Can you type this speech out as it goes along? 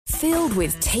Filled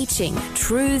with teaching,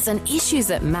 truths and issues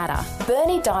that matter.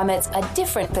 Bernie Diamond's A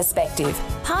Different Perspective.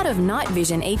 Part of Night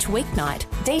Vision each weeknight.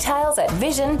 Details at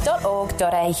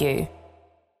vision.org.au.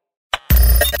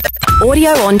 Audio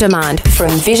on demand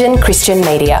from Vision Christian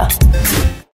Media.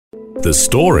 The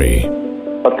story.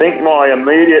 I think my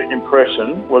immediate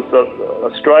impression was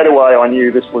that straight away I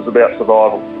knew this was about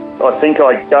survival. I think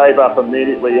I gave up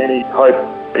immediately any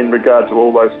hope in regard to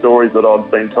all those stories that I'd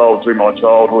been told through my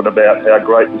childhood about how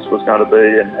great this was going to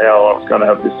be and how I was going to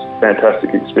have this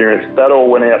fantastic experience. That all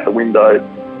went out the window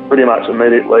pretty much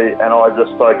immediately, and I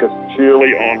just focused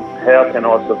purely on how can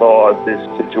I survive this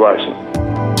situation.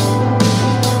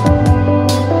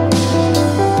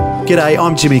 G'day,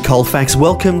 I'm Jimmy Colfax.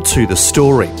 Welcome to The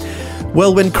Story.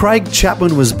 Well, when Craig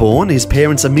Chapman was born, his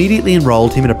parents immediately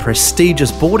enrolled him in a prestigious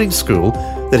boarding school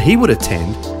that he would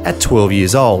attend at 12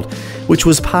 years old, which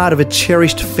was part of a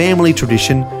cherished family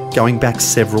tradition going back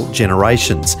several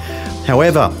generations.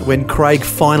 However, when Craig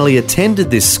finally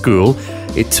attended this school,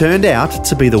 it turned out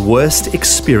to be the worst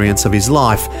experience of his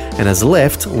life and has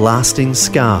left lasting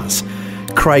scars.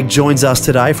 Craig joins us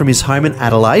today from his home in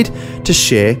Adelaide to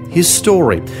share his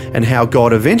story and how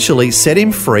God eventually set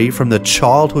him free from the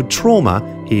childhood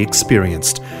trauma he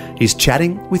experienced. He's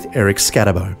chatting with Eric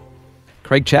Scatterbo.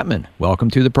 Craig Chapman, welcome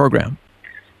to the program.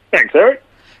 Thanks, Eric.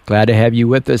 Glad to have you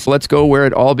with us. Let's go where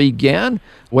it all began.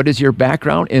 What is your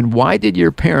background and why did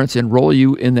your parents enroll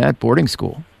you in that boarding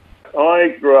school?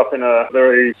 I grew up in a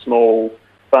very small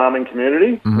farming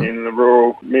community in the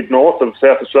rural mid-north of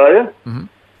South Australia.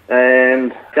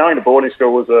 And going to boarding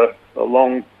school was a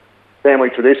long family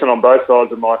tradition on both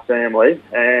sides of my family,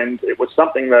 and it was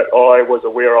something that I was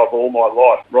aware of all my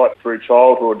life, right through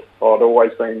childhood. I'd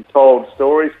always been told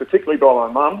stories, particularly by my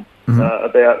mum,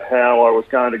 about how I was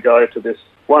going to go to this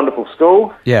wonderful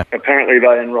school. Yeah. Apparently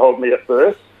they enrolled me at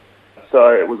first, so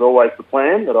it was always the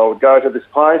plan that I would go to this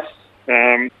place.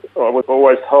 I was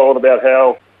always told about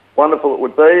how wonderful it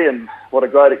would be and what a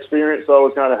great experience I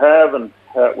was going to have and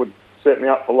how it would set me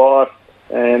up for life.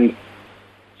 And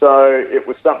so it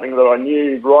was something that I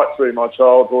knew right through my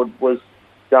childhood was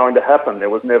going to happen. There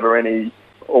was never any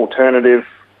alternative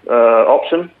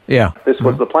option. Yeah. This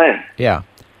was the plan. Yeah.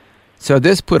 So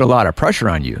this put a lot of pressure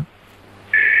on you.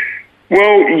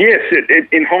 Well, yes,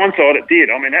 in hindsight it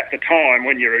did. I mean, at the time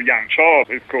when you're a young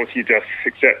child, of course you just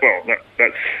accept, well,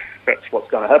 that's what's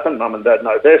going to happen. Mum and Dad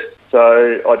know best.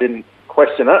 So I didn't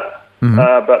question it.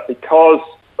 But because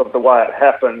of the way it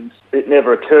happened, it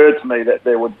never occurred to me that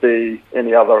there would be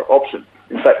any other option.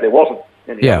 In fact, there wasn't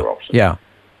any other option. Yeah.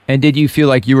 And did you feel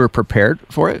like you were prepared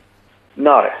for it?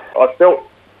 No. I felt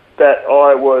that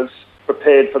I was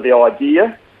prepared for the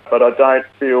idea, but I don't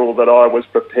feel that I was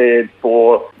prepared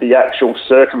for the actual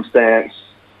circumstance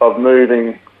of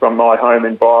moving from my home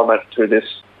environment to this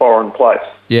foreign place.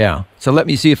 Yeah. So let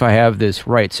me see if I have this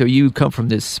right. So you come from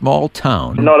this small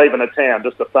town. Not even a town,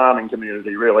 just a farming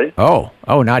community, really. Oh,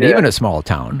 not even a small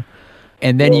town.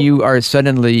 And then you are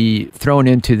suddenly thrown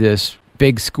into this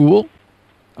big school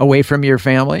away from your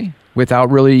family without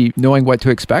really knowing what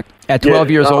to expect at 12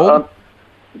 years old?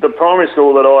 The primary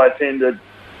school that I attended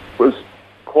was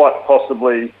quite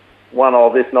possibly one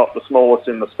of, if not the smallest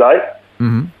in the state. I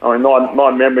mean,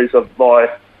 my memories of my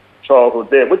childhood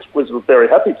there, which was a very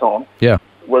happy time,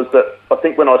 was that I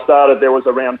think when I started there was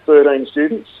around 13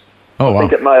 students. Oh, wow. I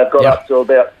think it may have got up to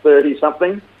about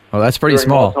 30-something. Oh, that's pretty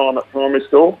small. During my time at primary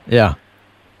school. Yeah.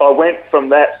 I went from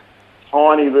that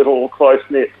tiny little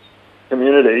close-knit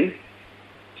community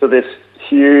to this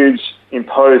huge,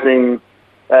 imposing,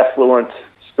 affluent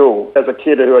school. As a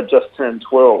kid who had just turned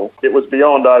 12, it was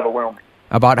beyond overwhelming.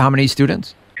 About how many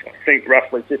students? I think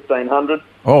roughly 1,500.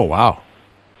 Oh, wow.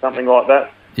 Something like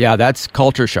that. Yeah, that's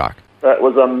culture shock. That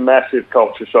was a massive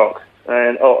culture shock.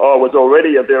 And I was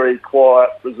already a very quiet,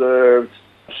 reserved,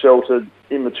 sheltered,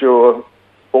 immature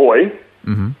boy.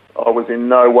 I was in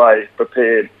no way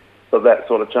prepared for that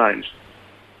sort of change.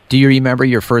 Do you remember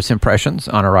your first impressions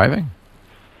on arriving?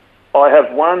 I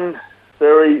have one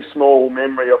very small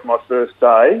memory of my first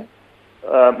day.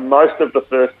 Most of the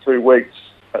first 2 weeks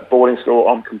at boarding school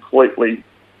I'm completely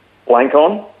blank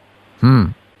on.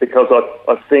 Because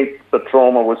I think the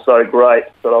trauma was so great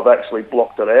that I've actually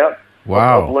blocked it out.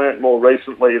 Wow. I've learnt more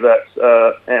recently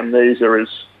that amnesia is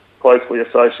closely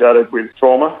associated with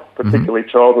trauma, particularly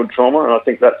childhood trauma, and I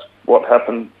think that's what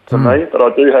happened to me. But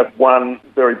I do have one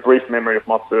very brief memory of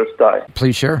my first day.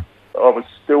 Please share. I was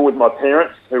still with my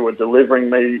parents who were delivering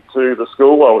me to the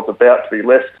school. I was about to be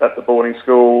left at the boarding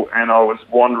school and I was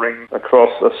wandering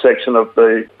across a section of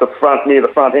the front, near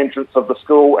the front entrance of the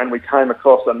school, and we came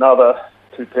across another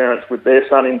two parents with their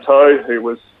son in tow who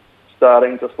was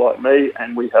starting just like me,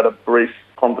 and we had a brief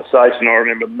conversation. I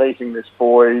remember meeting this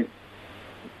boy,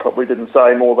 probably didn't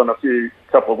say more than a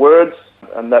couple of words,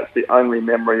 and that's the only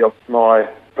memory of my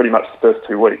pretty much the first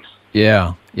 2 weeks.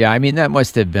 Yeah. I mean, that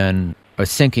must have been a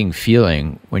sinking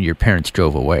feeling when your parents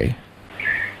drove away.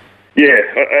 Yeah,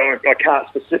 I can't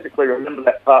specifically remember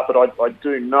that part, but I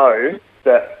do know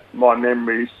that my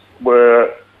memories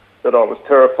were that I was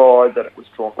terrified, that it was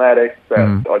traumatic,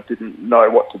 that I didn't know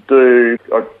what to do.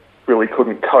 I really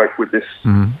couldn't cope with this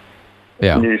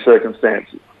new circumstance.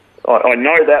 I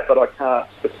know that, but I can't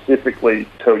specifically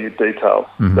tell you details.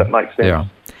 That makes sense. Yeah.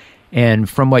 And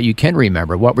from what you can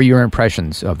remember, what were your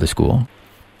impressions of the school?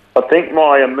 I think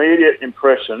my immediate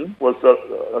impression was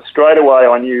that straight away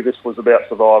I knew this was about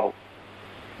survival.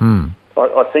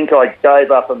 I think I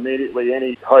gave up immediately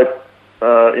any hope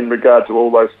in regard to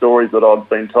all those stories that I'd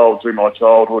been told through my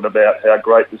childhood about how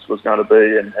great this was going to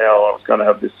be and how I was going to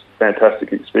have this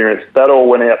fantastic experience. That all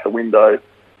went out the window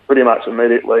pretty much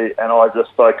immediately, and I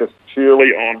just focused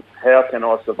purely on how can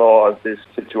I survive this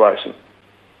situation.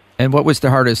 And what was the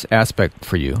hardest aspect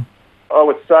for you? I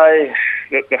would say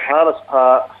that the hardest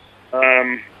part,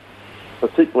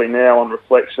 particularly now on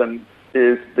reflection,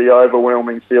 is the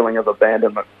overwhelming feeling of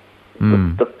abandonment.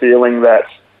 The feeling that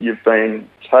you've been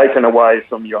taken away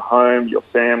from your home, your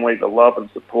family, the love and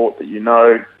support that you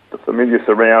know, the familiar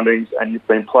surroundings, and you've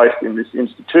been placed in this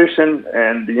institution,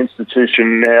 and the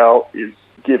institution now is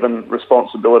given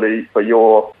responsibility for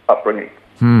your upbringing.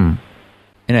 And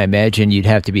I imagine you'd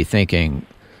have to be thinking,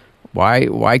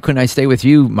 why couldn't I stay with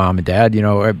you, Mom and Dad? You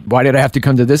know, why did I have to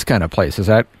come to this kind of place? Is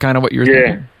that kind of what you're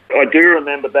thinking? I do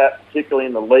remember that, particularly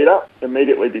in the lead-up,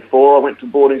 immediately before I went to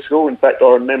boarding school. In fact,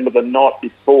 I remember the night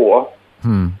before,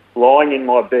 lying in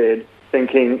my bed,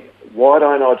 thinking, why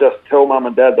don't I just tell Mum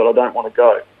and Dad that I don't want to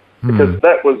go? Because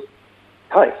that was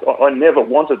the case. I never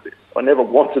wanted this. I never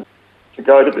wanted to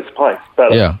go to this place.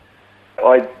 But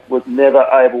I was never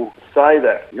able to say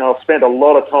that. You know, I've spent a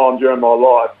lot of time during my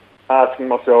life asking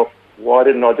myself, why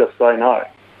didn't I just say no?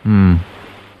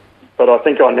 But I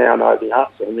think I now know the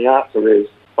answer, and the answer is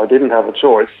I didn't have a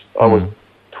choice. I was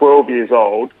 12 years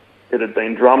old. It had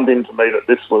been drummed into me that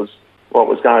this was what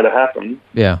was going to happen.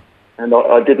 Yeah. And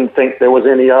I didn't think there was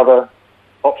any other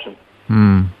option.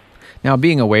 Now,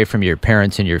 being away from your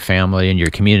parents and your family and your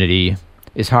community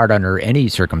is hard under any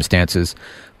circumstances,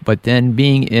 but then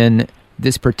being in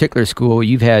this particular school,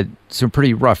 you've had some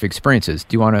pretty rough experiences.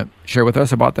 Do you want to share with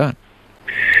us about that?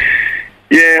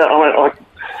 Yeah,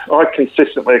 I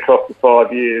consistently across the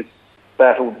 5 years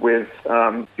battled with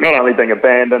not only being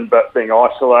abandoned but being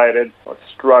isolated. I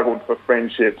struggled for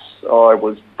friendships. I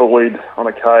was bullied on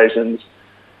occasions.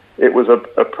 It was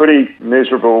a pretty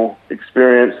miserable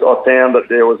experience. I found that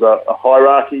there was a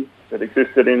hierarchy that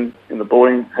existed in the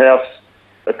boarding house.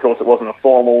 Of course, it wasn't a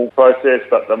formal process,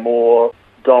 but the more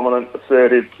dominant,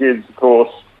 assertive kids, of course,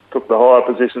 took the higher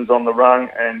positions on the rung,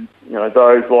 and you know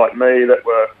those like me that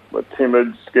were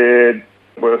timid, scared,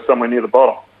 were somewhere near the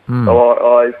bottom.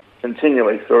 So I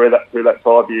continually through that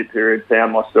 5-year period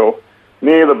found myself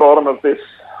near the bottom of this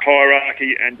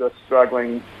hierarchy and just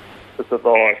struggling to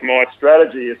survive. My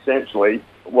strategy essentially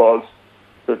was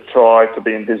to try to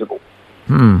be invisible,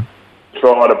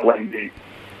 try to blend in.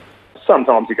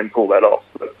 Sometimes you can pull that off,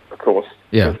 but of course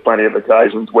there's plenty of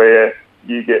occasions where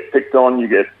you get picked on, you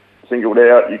get singled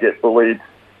out, you get bullied,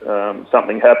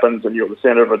 something happens and you're the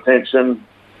centre of attention,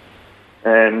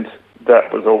 and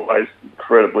that was always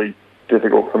incredibly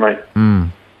difficult for me.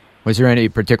 Was there any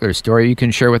particular story you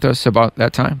can share with us about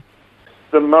that time?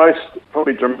 The most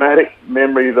probably dramatic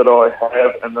memory that I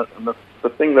have, and the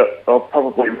thing that I've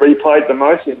probably replayed the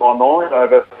most in my mind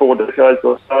over 4 decades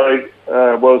or so,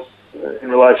 was in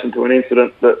relation to an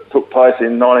incident that took place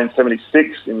in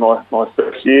 1976 in my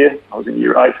first year. I was in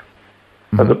year 8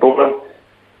 at the border,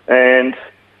 and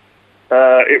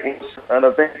it was an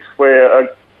event where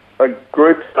a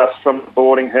group of us from the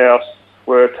boarding house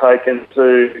were taken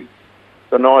to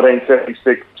the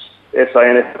 1976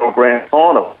 SANFL Grand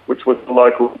Final, which was the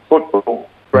local football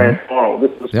Grand Final.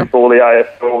 This was before the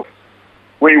AFL.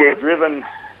 We were driven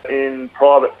in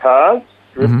private cars,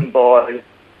 driven by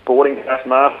boarding house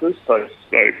masters, so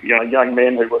young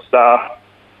men who were staff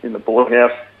in the boarding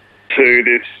house, to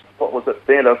this, what was it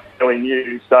then, a fairly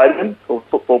new stadium called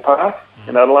Football Park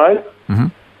in Adelaide.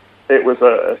 It was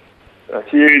a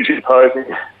huge,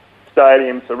 imposing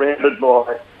stadium surrounded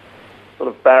by sort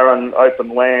of barren,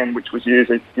 open land, which was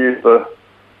used for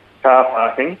car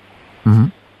parking.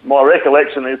 My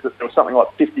recollection is that there was something like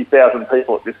 50,000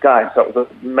 people at this game, so it was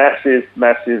a massive,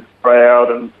 massive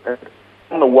crowd. And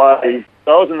on the way, I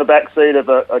was in the back seat of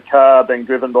a car being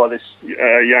driven by this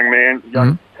young man,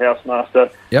 young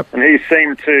housemaster, and he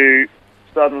seemed to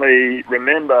suddenly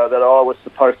remember that I was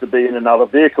supposed to be in another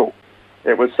vehicle.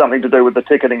 It was something to do with the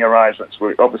ticketing arrangements.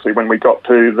 Obviously, when we got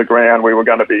to the ground, we were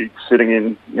going to be sitting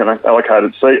in,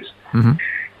 allocated seats. Mm-hmm.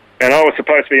 And I was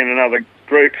supposed to be in another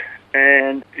group,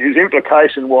 and his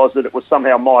implication was that it was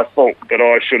somehow my fault, that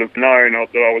I should have known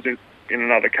that I was in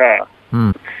another car.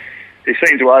 Mm. He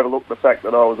seemed to overlook the fact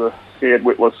that I was a scared,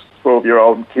 witless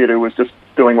 12-year-old kid who was just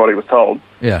doing what he was told.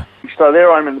 Yeah. So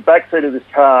there I am in the back seat of this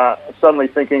car, suddenly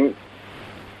thinking,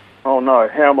 oh no,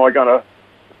 how am I going to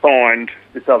find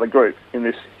this other group in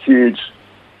this huge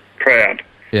crowd?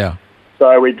 Yeah.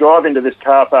 So we drive into this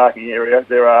car parking area.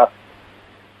 There are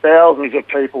thousands of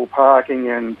people parking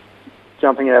and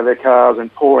jumping out of their cars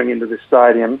and pouring into this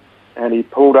stadium. And he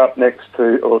pulled up next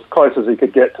to, or as close as he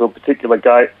could get to a particular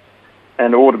gate,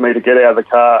 and ordered me to get out of the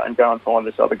car and go and find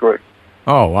this other group.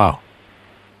 Oh, wow.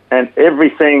 And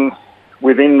everything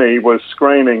within me was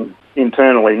screaming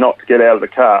internally not to get out of the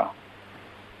car.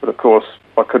 But of course,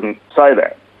 I couldn't say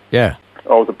that. Yeah.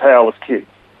 I was a powerless kid.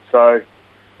 So,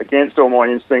 against all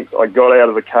my instincts, I got out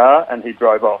of the car and he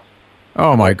drove off.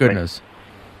 Oh, my goodness.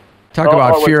 Talk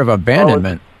about fear of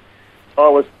abandonment. I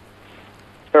was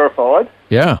terrified.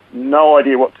 Yeah. No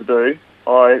idea what to do.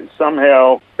 I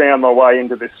somehow found my way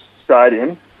into this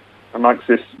stadium amongst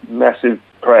this massive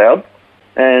crowd,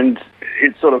 and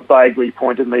it sort of vaguely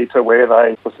pointed me to where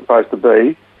they were supposed to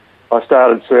be. I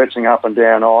started searching up and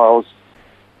down aisles.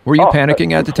 Were you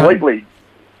panicking at the time? Completely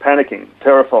panicking,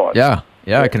 terrified. Yeah,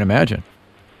 I can imagine.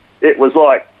 It was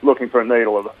like looking for a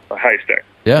needle in a haystack.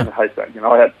 Yeah. In a haystack.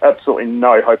 I had absolutely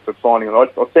no hope of finding it. I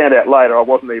found out later I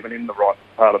wasn't even in the right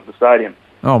part of the stadium.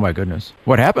 Oh, my goodness.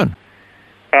 What happened?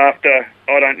 After,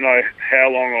 I don't know how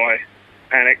long I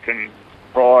panicked and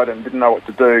cried and didn't know what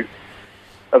to do,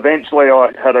 eventually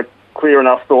I had a clear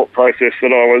enough thought process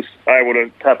that I was able to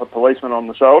tap a policeman on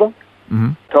the shoulder,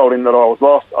 Mm-hmm. told him that I was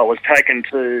lost. I was taken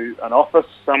to an office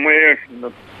somewhere in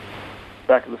the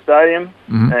back of the stadium,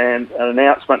 Mm-hmm. and an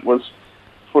announcement was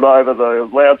put over the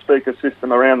loudspeaker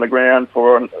system around the ground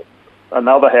for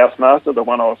another housemaster, the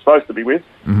one I was supposed to be with,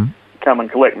 Mm-hmm. come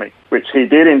and collect me, which he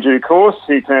did in due course.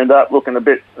 He turned up looking a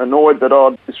bit annoyed that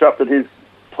I'd disrupted his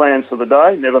plans for the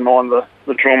day, never mind the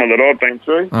trauma that I'd been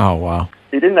through. Oh, wow.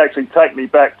 He didn't actually take me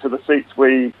back to the seats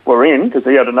we were in because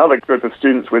he had another group of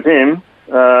students with him.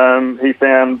 He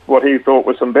found what he thought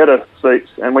were some better seats,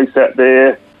 and we sat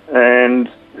there, and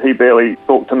he barely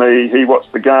talked to me. He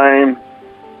watched the game.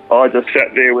 I just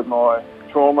sat there with my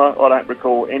trauma. I don't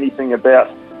recall anything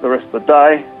about the rest of the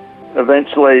day.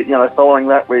 Eventually, following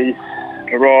that, we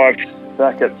arrived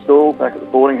back at school, back at the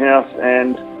boarding house,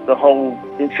 and the whole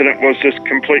incident was just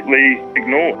completely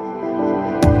ignored.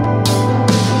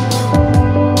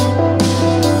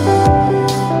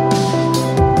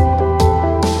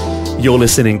 You're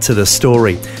listening to The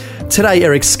Story. Today,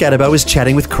 Eric Scatterbo is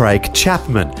chatting with Craig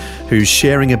Chapman, who's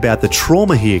sharing about the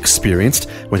trauma he experienced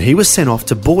when he was sent off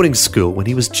to boarding school when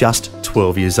he was just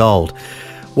 12 years old.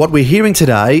 What we're hearing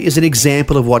today is an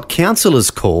example of what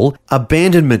counsellors call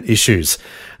abandonment issues.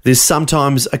 This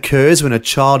sometimes occurs when a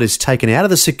child is taken out of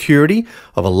the security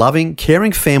of a loving,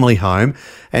 caring family home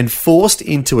and forced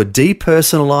into a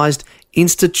depersonalised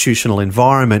institutional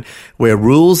environment where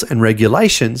rules and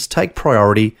regulations take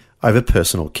priority over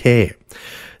personal care.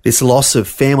 This loss of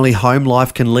family home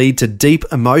life can lead to deep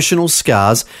emotional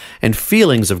scars and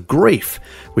feelings of grief,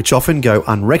 which often go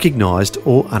unrecognised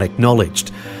or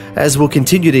unacknowledged. As we'll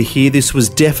continue to hear, this was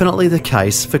definitely the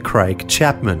case for Craig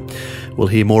Chapman. We'll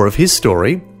hear more of his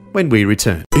story when we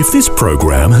return. If this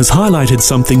program has highlighted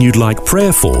something you'd like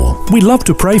prayer for, we'd love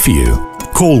to pray for you.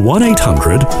 Call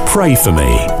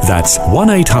 1-800-PRAY-FOR-ME. That's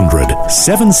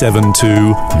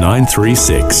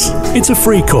 1-800-772-936. It's a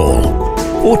free call.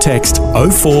 Or text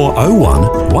 0401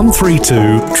 132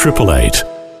 888.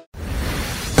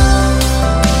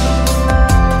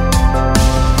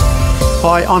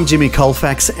 Hi, I'm Jimmy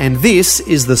Colfax, and this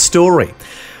is The Story.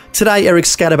 Today, Eric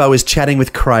Scatterbo is chatting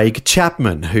with Craig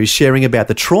Chapman, who's sharing about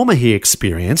the trauma he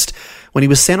experienced when he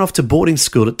was sent off to boarding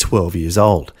school at 12 years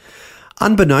old.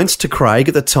 Unbeknownst to Craig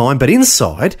at the time, but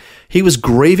inside, he was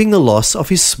grieving the loss of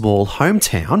his small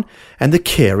hometown and the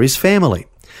care of his family.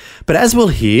 But as we'll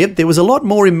hear, there was a lot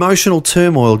more emotional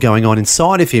turmoil going on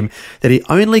inside of him that he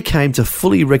only came to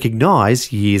fully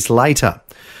recognise years later.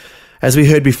 As we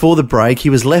heard before the break,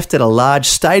 he was left at a large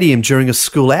stadium during a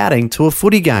school outing to a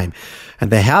footy game,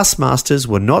 and the housemasters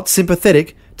were not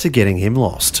sympathetic to getting him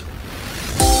lost.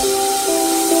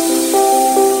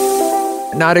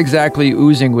 Not exactly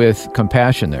oozing with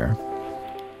compassion there.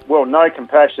 Well, no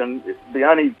compassion. The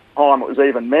only time it was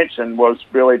even mentioned was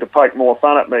really to poke more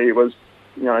fun at me. It was,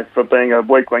 for being a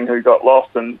weakling who got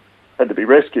lost and had to be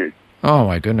rescued. Oh,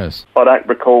 my goodness. I don't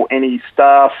recall any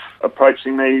staff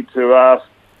approaching me to ask,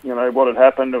 what had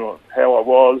happened or how I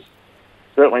was.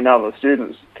 Certainly none of the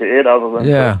students cared other than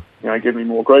to, give me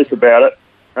more grief about it.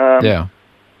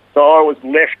 So I was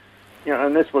left,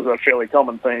 and this was a fairly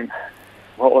common theme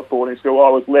while at boarding school, I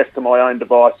was left to my own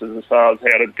devices as far as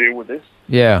how to deal with this.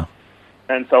 Yeah.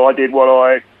 And so I did what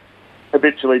I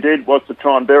habitually did, was to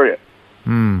try and bury it,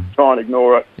 try and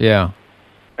ignore it. Yeah.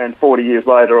 And 40 years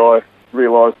later, I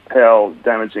realised how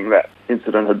damaging that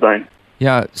incident had been.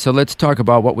 Yeah, so let's talk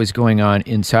about what was going on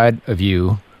inside of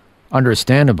you,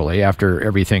 understandably, after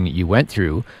everything you went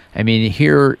through. I mean,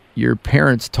 here your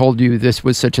parents told you this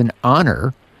was such an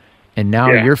honor, and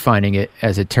now you're finding it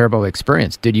as a terrible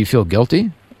experience. Did you feel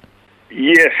guilty?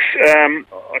 Yes,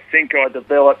 I think I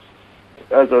developed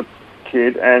as a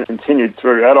kid and continued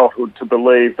through adulthood to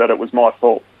believe that it was my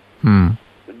fault,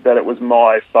 that it was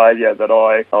my failure, that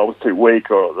I was too weak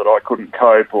or that I couldn't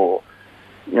cope, or,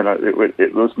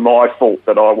 it was my fault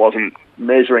that I wasn't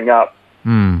measuring up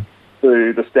to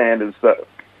the standards that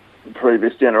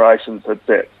previous generations had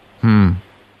set.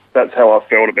 That's how I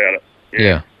felt about it.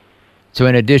 Yeah. So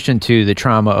in addition to the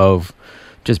trauma of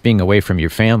just being away from your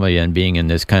family and being in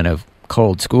this kind of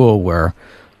cold school where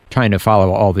trying to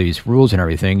follow all these rules and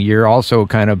everything, you're also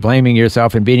kind of blaming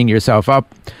yourself and beating yourself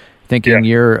up, thinking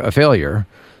you're a failure.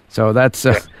 So that's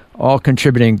all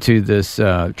contributing to this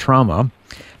trauma.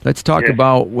 Let's talk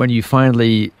about when you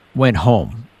finally went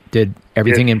home. Did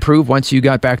everything improve once you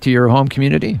got back to your home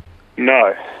community?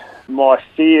 No. My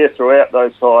fear throughout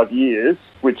those 5 years,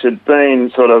 which had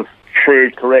been sort of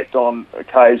proved correct on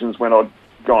occasions when I'd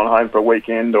gone home for a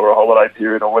weekend or a holiday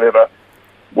period or whatever,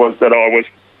 was that I was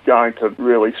going to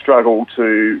really struggle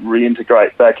to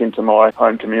reintegrate back into my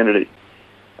home community.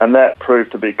 And that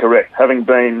proved to be correct. Having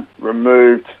been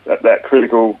removed at that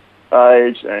critical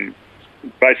age and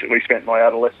basically spent my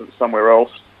adolescence somewhere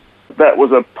else, that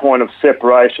was a point of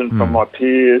separation from my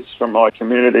peers, from my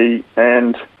community,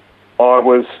 and I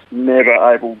was never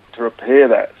able to repair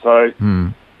that. So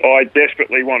I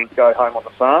desperately wanted to go home on the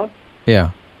farm.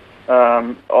 Yeah.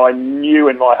 I knew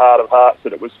in my heart of hearts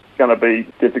that it was going to be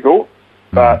difficult,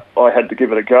 but I had to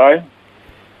give it a go.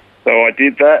 So I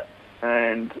did that,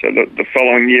 and so the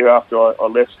following year after I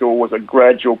left school was a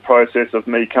gradual process of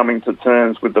me coming to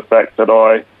terms with the fact that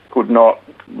I could not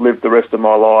live the rest of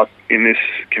my life in this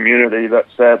community that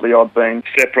sadly I'd been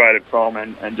separated from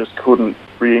and just couldn't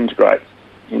reintegrate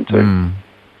into.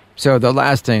 So the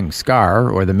lasting scar,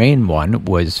 or the main one,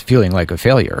 was feeling like a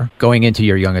failure going into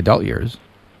your young adult years.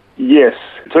 Yes,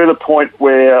 to the point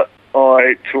where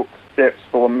I took steps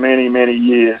for many, many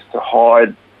years to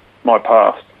hide my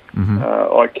past.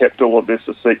 I kept all of this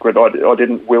a secret. I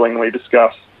didn't willingly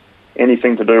discuss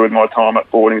anything to do with my time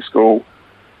at boarding school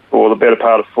for the better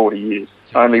part of 40 years,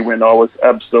 only when I was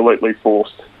absolutely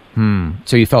forced.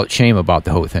 So you felt shame about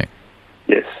the whole thing?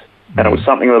 Yes, and it was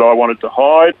something that I wanted to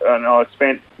hide, and I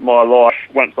spent my life,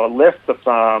 once I left the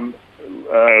farm,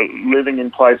 living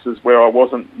in places where I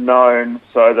wasn't known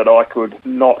so that I could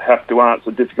not have to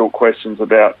answer difficult questions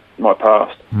about my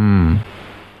past.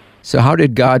 So how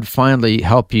did God finally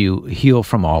help you heal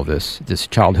from all this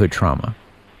childhood trauma?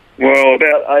 Well,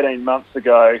 about 18 months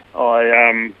ago,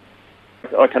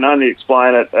 I can only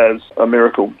explain it as a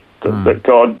miracle that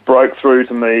God broke through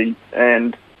to me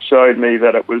and showed me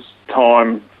that it was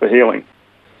time for healing.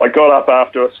 I got up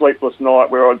after a sleepless night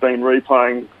where I'd been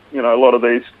replaying, a lot of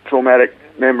these traumatic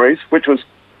memories, which was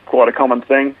quite a common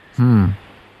thing.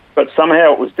 But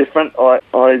somehow it was different.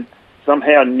 I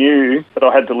somehow knew that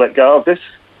I had to let go of this.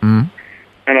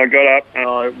 And I got up and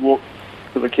I walked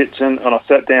to the kitchen and I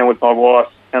sat down with my wife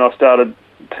and I started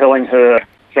telling her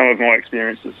some of my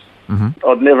experiences.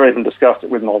 I'd never even discussed it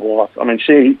with my wife. I mean,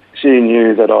 she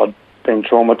knew that I'd been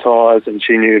traumatised and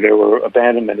she knew there were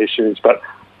abandonment issues, but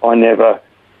I never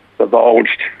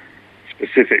divulged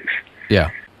specifics. Yeah.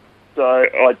 So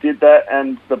I did that,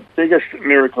 and the biggest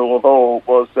miracle of all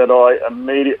was that I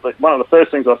immediately, one of the first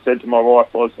things I said to my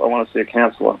wife was, I want to see a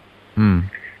counsellor.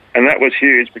 And that was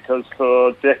huge because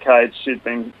for decades she'd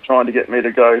been trying to get me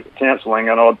to go to counselling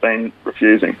and I'd been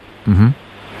refusing.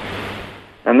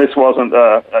 And this wasn't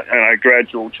a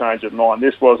gradual change of mind.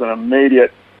 This was an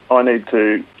immediate, I need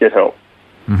to get help.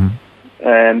 And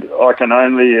I can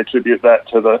only attribute that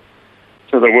to the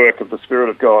work of the Spirit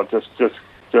of God,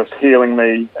 just healing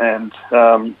me and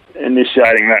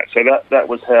initiating that. So that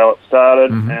was how it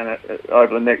started, and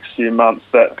over the next few months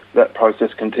that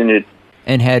process continued.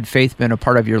 And had faith been a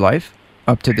part of your life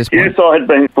up to this point? Yes, I had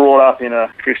been brought up in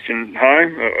a Christian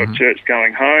home, a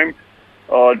church-going home.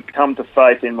 I'd come to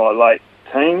faith in my late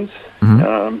teens,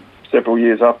 several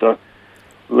years after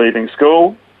leaving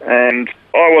school, And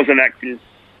I was an active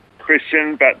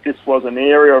Christian, but this was an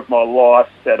area of my life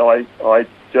that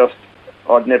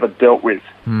I'd never dealt with.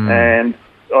 And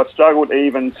I struggled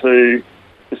even to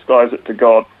disclose it to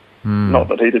God. Not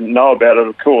that he didn't know about it,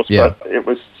 of course, but it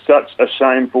was such a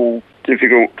shameful,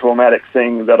 difficult, traumatic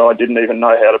thing that I didn't even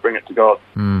know how to bring it to God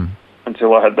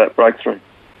until I had that breakthrough.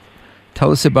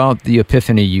 Tell us about the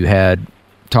epiphany you had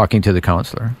talking to the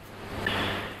counselor.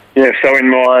 Yeah, so in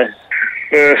my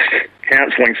first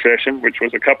counselling session, which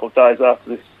was a couple of days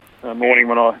after this morning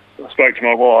when I spoke to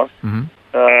my wife,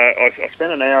 I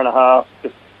spent an hour and a half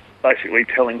just basically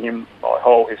telling him my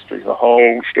whole history, the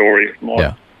whole story of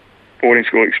my boarding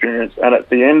school experience. And at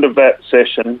the end of that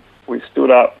session, we stood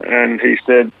up and he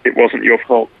said, "It wasn't your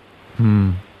fault."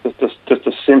 Just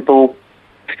a simple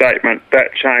statement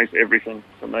that changed everything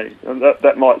for me. And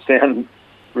that might sound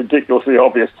ridiculously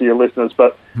obvious to your listeners,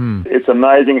 but it's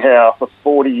amazing how for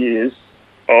 40 years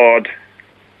I'd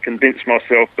convinced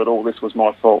myself that all this was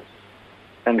my fault.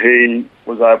 And he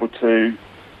was able to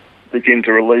begin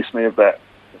to release me of that.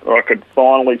 I could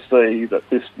finally see that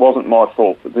this wasn't my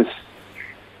fault, that this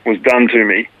was done to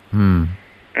me, and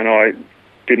I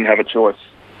didn't have a choice.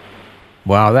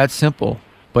 Wow, that's simple,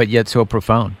 but yet so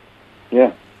profound.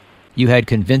 Yeah. You had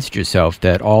convinced yourself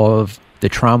that all of the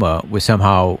trauma was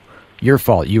somehow your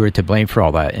fault. You were to blame for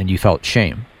all that, and you felt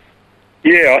shame.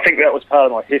 Yeah, I think that was part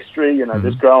of my history,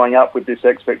 just growing up with this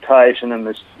expectation and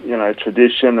this,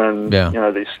 tradition and,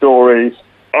 these stories.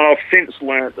 And I've since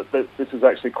learnt that this is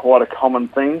actually quite a common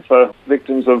thing for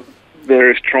victims of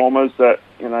various traumas, that,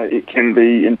 it can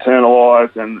be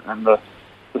internalised and the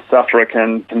sufferer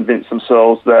can convince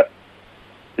themselves that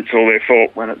it's all their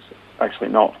fault when it's actually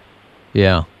not.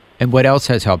 Yeah. And what else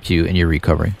has helped you in your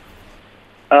recovery?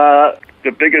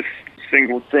 The biggest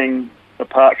single thing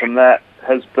apart from that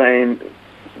has been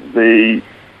the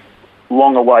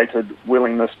long-awaited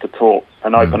willingness to talk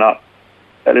and open up.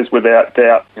 That is without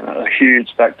doubt a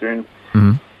huge factor in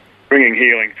bringing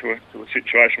healing to a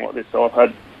situation like this. So I've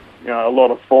had a lot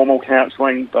of formal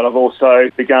counselling, but I've also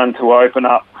begun to open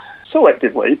up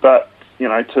selectively, but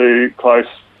to close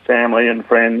family and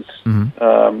friends, and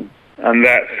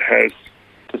that has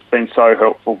just been so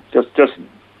helpful.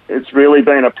 It's really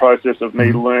been a process of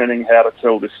me learning how to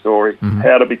tell this story,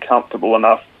 how to be comfortable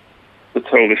enough to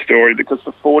tell this story, because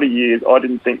for 40 years I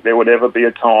didn't think there would ever be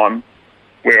a time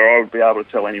where I would be able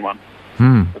to tell anyone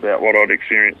about what I'd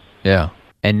experienced. Yeah.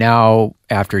 And now,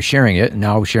 after sharing it,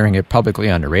 now sharing it publicly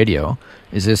on the radio,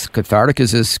 is this cathartic?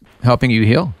 Is this helping you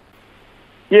heal?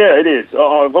 Yeah, it is.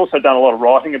 I've also done a lot of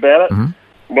writing about it.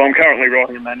 Well, I'm currently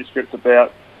writing a manuscript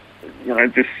about,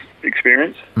 this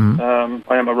experience. I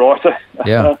am a writer.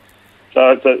 Yeah.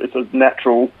 So it's a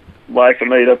natural way for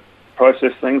me to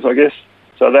process things, I guess.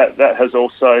 So that has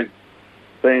also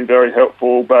been very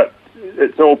helpful, but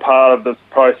it's all part of the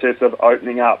process of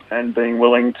opening up and being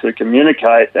willing to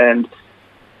communicate and,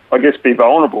 I guess, be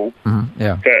vulnerable.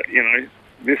 That,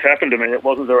 this happened to me. It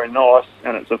wasn't very nice,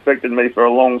 and it's affected me for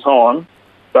a long time,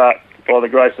 but by the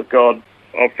grace of God,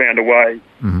 I've found a way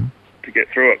to get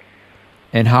through it.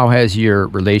 And how has your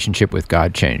relationship with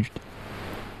God changed?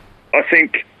 I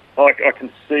think I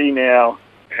can see now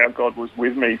how God was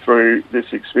with me through this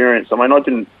experience. I mean, I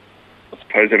didn't, I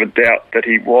suppose, ever doubt that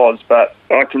he was, but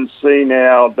I can see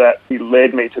now that he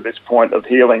led me to this point of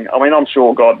healing. I mean, I'm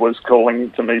sure God was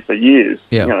calling to me for years,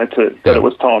 that it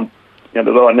was time, that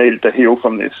I needed to heal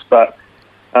from this. But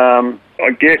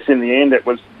I guess in the end it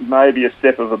was maybe a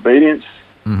step of obedience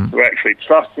to actually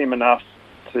trust him enough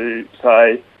to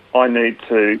say, I need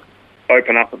to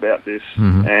open up about this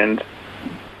and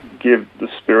give the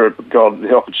Spirit of God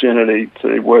the opportunity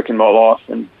to work in my life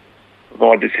and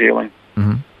provide this healing.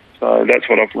 So that's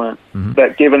what I've learned.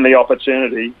 That given the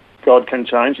opportunity, God can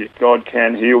change you. God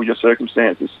can heal your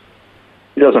circumstances.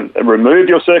 He doesn't remove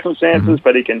your circumstances,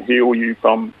 but he can heal you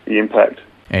from the impact.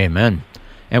 Amen.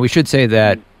 And we should say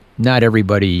that not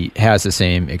everybody has the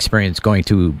same experience going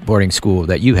to boarding school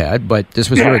that you had, but this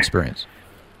was your experience.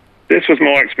 This was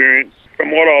my experience.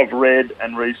 From what I've read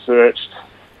and researched,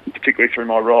 particularly through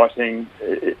my writing,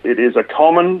 it is a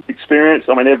common experience.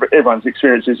 I mean, everyone's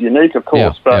experience is unique, of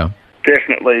course, but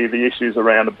definitely the issues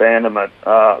around abandonment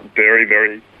are very,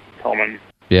 very common.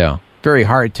 Yeah. Very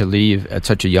hard to leave at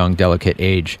such a young, delicate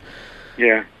age.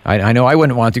 Yeah. I know I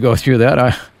wouldn't want to go through that.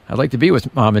 I'd like to be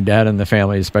with mom and dad and the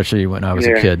family, especially when I was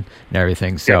a kid and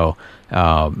everything. So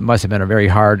must have been a very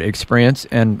hard experience.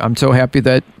 And I'm so happy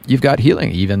that you've got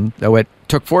healing, even though it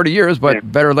took 40 years, but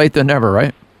better late than never,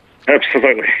 right?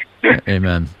 Absolutely.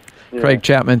 Amen. Craig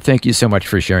Chapman, thank you so much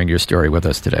for sharing your story with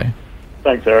us today.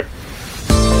 Thanks, Eric.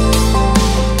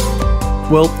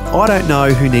 Well, I don't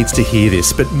know who needs to hear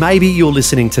this, but maybe you're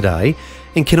listening today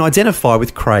and can identify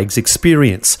with Craig's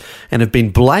experience and have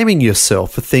been blaming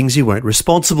yourself for things you weren't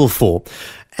responsible for.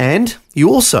 And you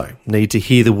also need to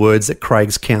hear the words that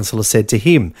Craig's counsellor said to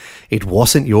him. It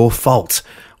wasn't your fault.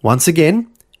 Once again,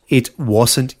 it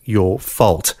wasn't your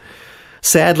fault.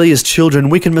 Sadly, as children,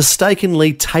 we can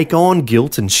mistakenly take on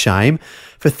guilt and shame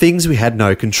for things we had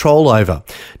no control over,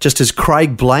 just as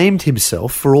Craig blamed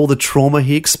himself for all the trauma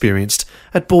he experienced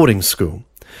at boarding school.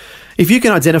 If you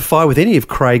can identify with any of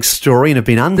Craig's story and have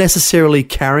been unnecessarily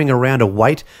carrying around a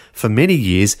weight for many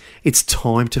years, it's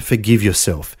time to forgive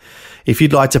yourself. If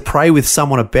you'd like to pray with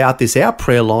someone about this, our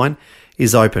prayer line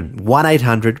is open.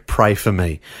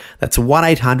 1-800-PRAY-FOR-ME. That's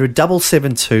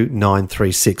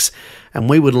 1-800-772-936. And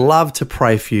we would love to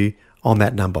pray for you on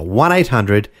that number,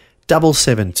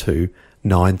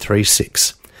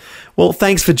 1-800-772-936. Well,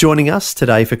 thanks for joining us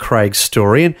today for Craig's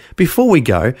story. And before we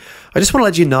go, I just want to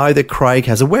let you know that Craig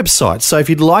has a website. So if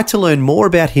you'd like to learn more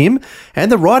about him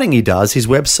and the writing he does, his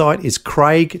website is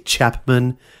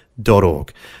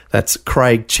craigchapman.org. That's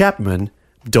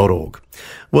craigchapman.org.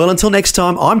 Well, until next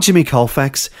time, I'm Jimmy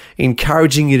Colfax,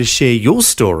 encouraging you to share your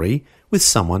story with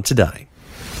someone today.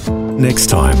 Next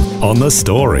time on The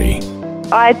Story.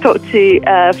 I talked to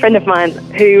a friend of mine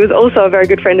who was also a very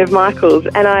good friend of Michael's,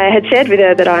 and I had shared with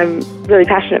her that I'm really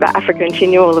passionate about Africa, and she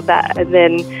knew all of that. And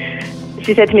then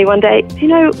she said to me one day, do you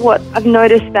know what, I've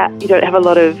noticed that you don't have a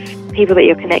lot of people that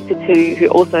you're connected to who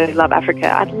also love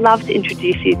Africa. I'd love to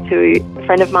introduce you to a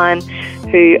friend of mine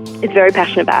who is very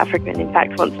passionate about Africa and in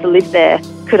fact wants to live there.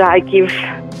 Could I give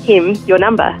him your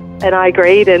number? And I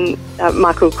agreed, and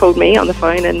Michael called me on the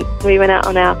phone and we went out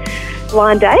on our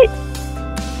blind date.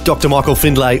 Dr. Michael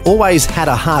Findlay always had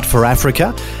a heart for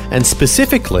Africa and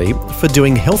specifically for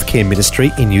doing healthcare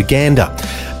ministry in Uganda.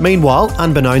 Meanwhile,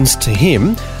 unbeknownst to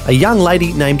him, a young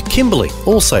lady named Kimberly,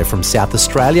 also from South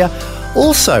Australia,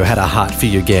 also had a heart for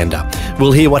Uganda.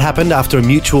 We'll hear what happened after a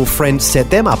mutual friend set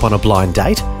them up on a blind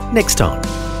date next time.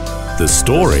 The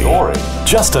Story.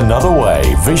 Just another way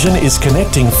Vision is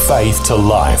connecting faith to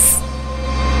life.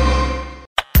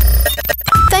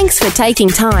 Thanks for taking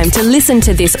time to listen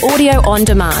to this audio on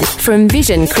demand from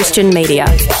Vision Christian Media.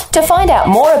 To find out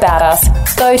more about us,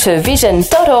 go to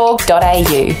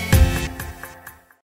vision.org.au.